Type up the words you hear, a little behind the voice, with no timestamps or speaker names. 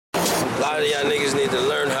lot of y'all niggas need to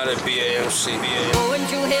learn how to be a MC. Going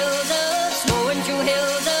through hills up, snowing through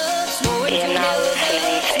hills up, snowing through hills up.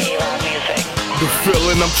 The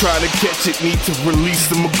feeling I'm trying to catch it, need to release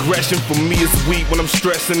some aggression. For me it's weak when I'm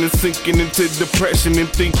stressing and sinking into depression and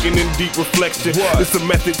thinking in deep reflection. It's a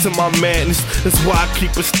method to my madness, that's why I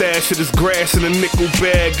keep a stash of this grass in a nickel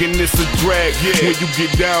bag, and it's a drag. When you get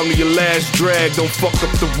down to your last drag, don't fuck up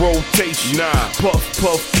the rotation. Puff,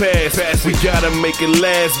 puff, pass, we gotta make it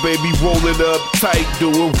last, baby. Roll it up tight, do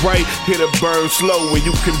it right, hit a burn slow and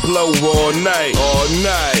you can blow all night.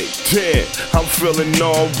 Yeah, I'm feeling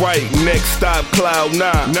alright. Next stop, Cloud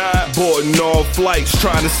 9. Boarding all flights,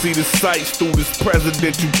 trying to see the sights through this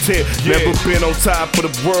presidential tent. Never been on top of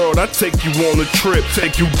the world, I take you on a trip.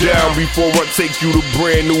 Take you down before I take you to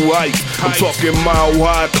brand new heights. I'm talking Mile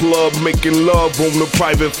High Club, making love on the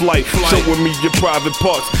private flight. Showing me your private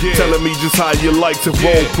parts, telling me just how you like to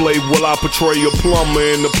role play while I portray a plumber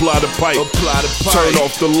and apply the pipe. Turn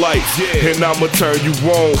off the lights, and I'ma turn you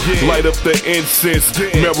on. Light up the incense,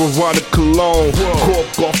 marijuana cologne.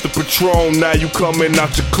 Cork off the Patron, now you coming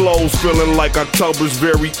out your clothes, feeling like October's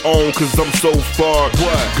very own, cause I'm so far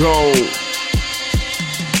gone.